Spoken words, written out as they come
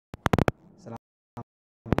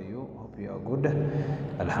Hope you are good.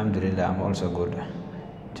 Alhamdulillah, I'm also good.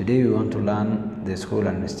 Today we want to learn the school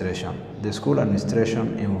administration. The school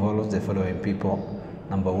administration involves the following people.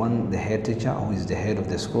 Number one, the head teacher, who is the head of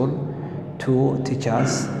the school. Two,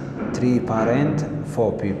 teachers. Three, parent.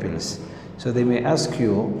 Four, pupils. So they may ask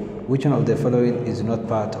you, which one of the following is not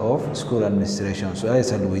part of school administration? So I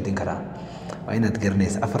shall waiting kara. Why not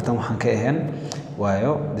garnis? Afartan waxan ka ahayn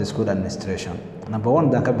waayo the school administration. Number one,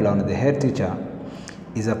 the head teacher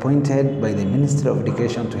is appointed by the Ministry of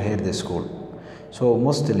Education to head the school. So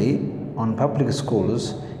mostly on public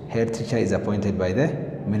schools, head teacher is appointed by the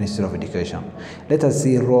Ministry of Education. Let us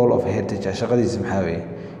see the role of head teacher.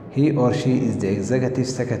 He or she is the executive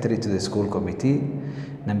secretary to the school committee.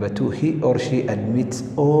 Number two, he or she admits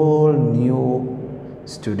all new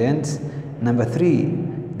students. Number three,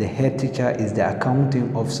 the head teacher is the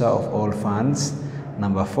accounting officer of all funds.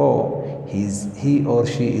 Number four, he or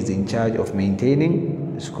she is in charge of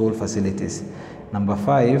maintaining school facilities. Number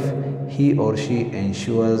five, he or she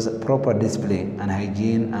ensures proper discipline and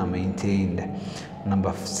hygiene are maintained.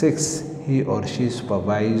 Number six, he or she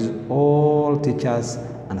supervises all teachers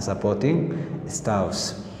and supporting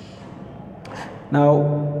staffs.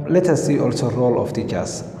 Now, let us see also role of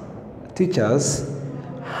teachers. Teachers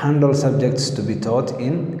handle subjects to be taught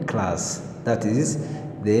in class. That is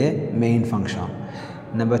the main function.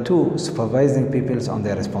 Number two, supervising pupils on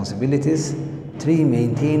their responsibilities. Three,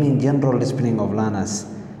 maintaining general discipline of learners.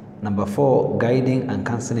 Number four, guiding and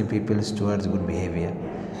counseling pupils towards good behavior.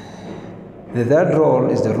 The third role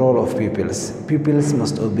is the role of pupils. Pupils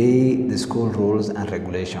must obey the school rules and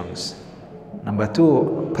regulations. Number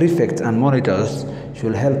two, prefects and monitors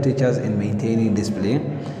should help teachers in maintaining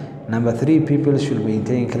discipline. Number three, pupils should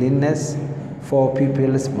maintain cleanliness. Four,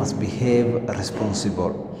 pupils must behave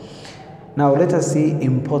responsible. Now let us see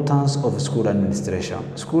importance of school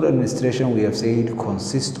administration. School administration, we have said,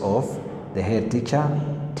 consists of the head teacher,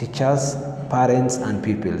 teachers, parents, and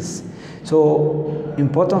pupils. So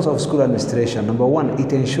importance of school administration. Number one,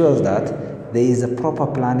 it ensures that there is a proper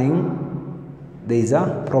planning.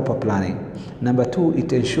 Number two,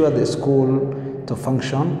 it ensures the school to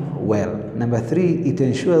function well. Number three, it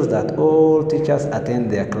ensures that all teachers attend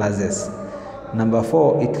their classes. Number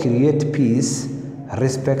four, it creates peace,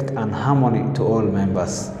 respect, and harmony to all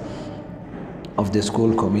members of the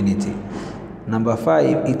school community. Number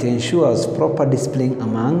five, it ensures proper discipline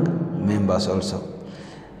among members also.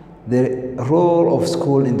 The role of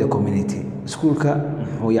school in the community. School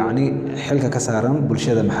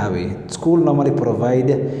School normally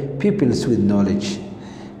provide pupils with knowledge.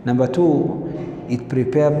 Number two, it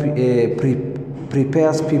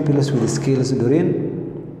prepares pupils with skills during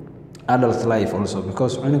adult life also,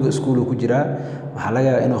 because when school ku jira waxa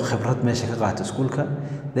laga yaabaa inuu khibrad meesha ka qaato schoolka,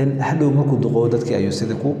 then hadhow markuu duqo dadkii ayuu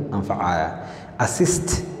sida ku anfacaya.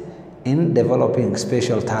 Assist in developing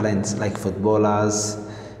special talents like footballers.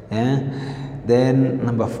 Then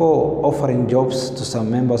number four, offering jobs to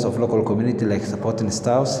some members of local community like supporting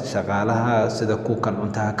staffs, shaqaalaha sida kukan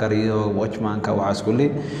cuntaha kariyo, watchmanka waxaas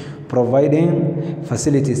kulli. Providing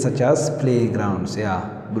facilities such as playgrounds.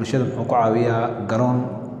 Bulshada wuxuu ku caawiyaa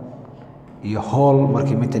garoon iyo hall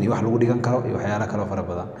markii meeting iyo wax lagu dhigan karo iyo waxyaalo kale fara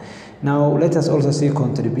badan. Now let us also see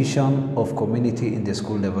contribution of community in the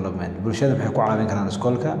school development. Bulshada waxay ku caawin karaan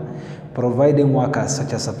iskoolka. Providing workers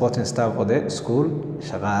such as supporting staff for the school,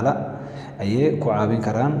 shaqaala ayay ku caawin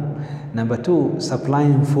karaan. Number two,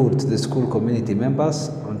 supplying food to the school community members.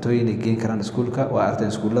 Cuntooyin ay geen karaan iskoolka. Waa arday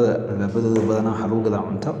iskoolada albaabadooda badanaa waxa lagu gadaa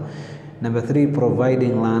cunto. Number three,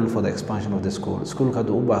 providing land for the expansion of the school. Iskoolka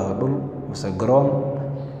hadduu u baahdo dhul mise garoon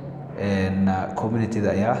and community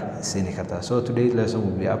that siini kartaa. So today's lesson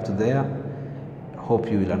will be up to there. Hope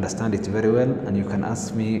you will understand it very well, and you can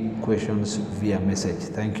ask me questions via message.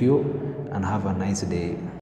 Thank you and have a nice day.